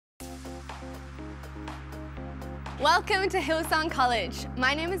Welcome to Hillsong College.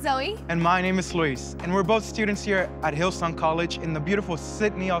 My name is Zoe. And my name is Luis. And we're both students here at Hillsong College in the beautiful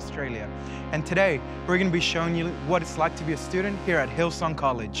Sydney, Australia. And today, we're going to be showing you what it's like to be a student here at Hillsong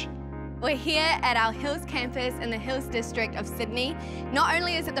College. We're here at our Hills campus in the Hills district of Sydney. Not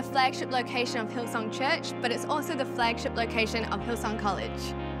only is it the flagship location of Hillsong Church, but it's also the flagship location of Hillsong College.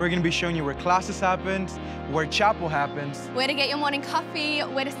 We're going to be showing you where classes happen, where chapel happens, where to get your morning coffee,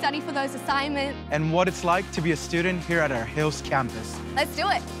 where to study for those assignments, and what it's like to be a student here at our Hills campus. Let's do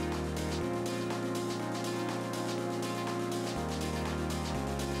it.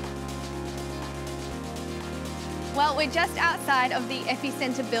 Well, we're just outside of the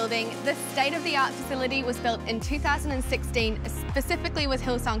Epicentre building. This state-of-the-art facility was built in 2016, specifically with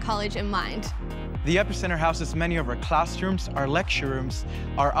Hillsong College in mind. The Epicentre houses many of our classrooms, our lecture rooms,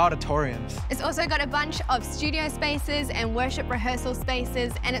 our auditoriums. It's also got a bunch of studio spaces and worship rehearsal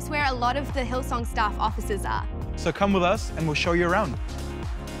spaces, and it's where a lot of the Hillsong staff offices are. So come with us and we'll show you around.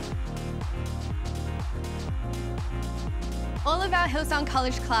 All of our Hillsong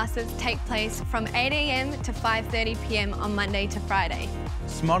College classes take place from 8 a.m. to 5:30 p.m. on Monday to Friday.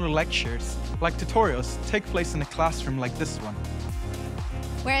 Smaller lectures, like tutorials, take place in a classroom like this one.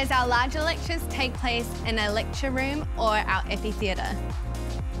 Whereas our larger lectures take place in a lecture room or our Epi Theatre.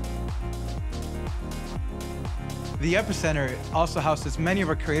 The Epicentre also houses many of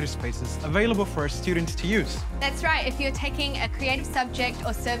our creative spaces available for our students to use. That's right. If you're taking a creative subject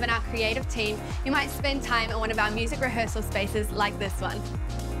or serve in our creative team, you might spend time in one of our music rehearsal spaces like this one.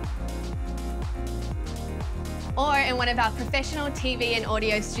 Or in one of our professional TV and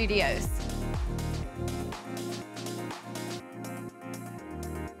audio studios.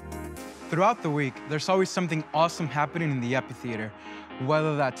 Throughout the week, there's always something awesome happening in the Epi Theatre,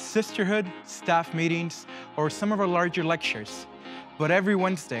 whether that's sisterhood, staff meetings, or some of our larger lectures. But every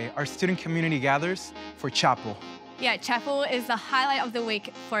Wednesday, our student community gathers for chapel. Yeah, chapel is the highlight of the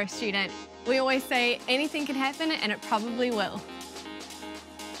week for a student. We always say anything can happen, and it probably will.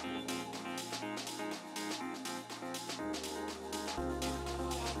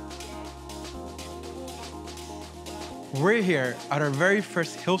 We're here at our very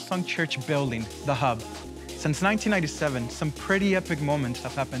first Hillsong Church building, the Hub. Since 1997, some pretty epic moments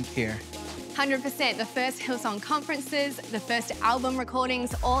have happened here. 100%. The first Hillsong conferences, the first album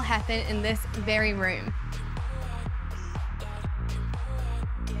recordings all happen in this very room.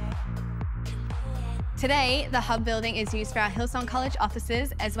 Today, the Hub building is used for our Hillsong College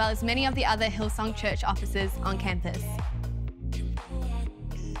offices, as well as many of the other Hillsong Church offices on campus.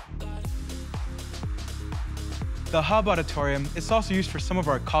 The Hub Auditorium is also used for some of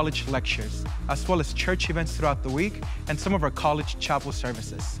our college lectures, as well as church events throughout the week and some of our college chapel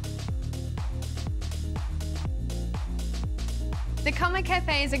services. The Comma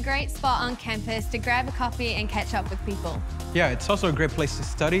Cafe is a great spot on campus to grab a coffee and catch up with people. Yeah, it's also a great place to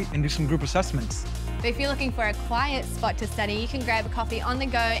study and do some group assessments. But if you're looking for a quiet spot to study, you can grab a coffee on the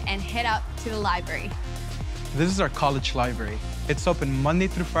go and head up to the library. This is our college library. It's open Monday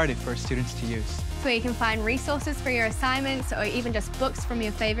through Friday for our students to use. Where you can find resources for your assignments or even just books from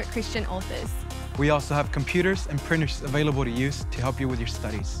your favorite Christian authors. We also have computers and printers available to use to help you with your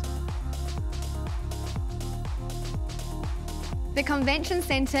studies. The Convention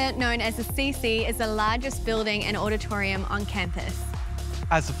Centre, known as the CC, is the largest building and auditorium on campus.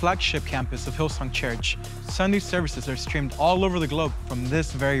 As the flagship campus of Hillsong Church, Sunday services are streamed all over the globe from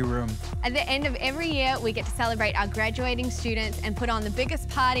this very room. At the end of every year, we get to celebrate our graduating students and put on the biggest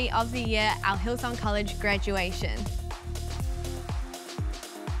party of the year, our Hillsong College graduation.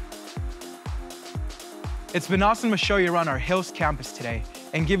 It's been awesome to show you around our Hills campus today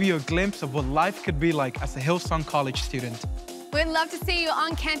and give you a glimpse of what life could be like as a Hillsong College student. We'd love to see you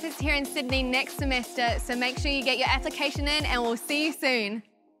on campus here in Sydney next semester, so make sure you get your application in and we'll see you soon.